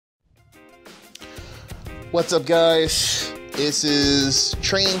What's up, guys? This is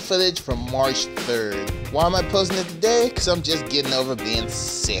training footage from March 3rd. Why am I posting it today? Because I'm just getting over being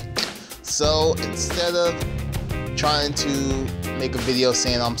sick. So instead of trying to make a video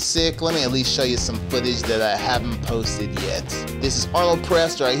saying I'm sick, let me at least show you some footage that I haven't posted yet. This is Arnold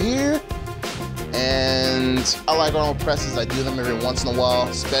Press right here. And I like Arnold presses. I do them every once in a while,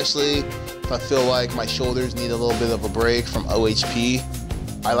 especially if I feel like my shoulders need a little bit of a break from OHP.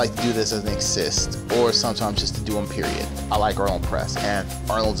 I like to do this as an assist, or sometimes just to do them, period. I like Arnold press, and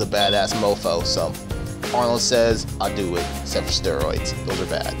Arnold's a badass mofo, so Arnold says, I'll do it, except for steroids. Those are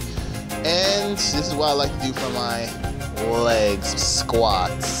bad. And this is what I like to do for my legs,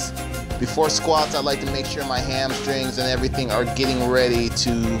 squats. Before squats, I like to make sure my hamstrings and everything are getting ready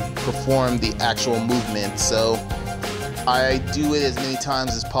to perform the actual movement. So I do it as many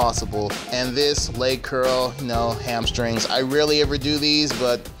times as possible. And this leg curl, hamstrings, I rarely ever do these,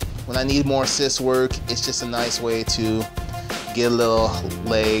 but when I need more assist work, it's just a nice way to get a little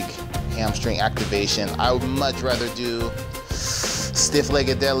leg hamstring activation. I would much rather do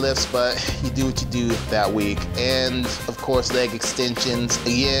stiff-legged deadlifts, but you do what you do that week. And of course, leg extensions.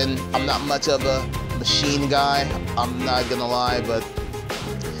 Again, I'm not much of a machine guy, I'm not gonna lie, but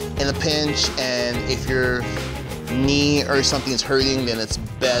in a pinch, and if your knee or something is hurting, then it's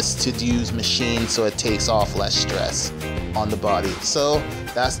best to use machine so it takes off less stress on the body. So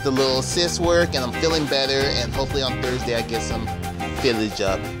that's the little assist work, and I'm feeling better, and hopefully on Thursday I get some footage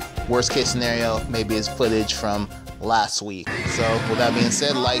up. Worst case scenario, maybe it's footage from last week. So with that being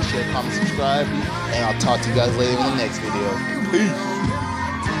said, like, share, comment, subscribe, and I'll talk to you guys later in the next video. Peace.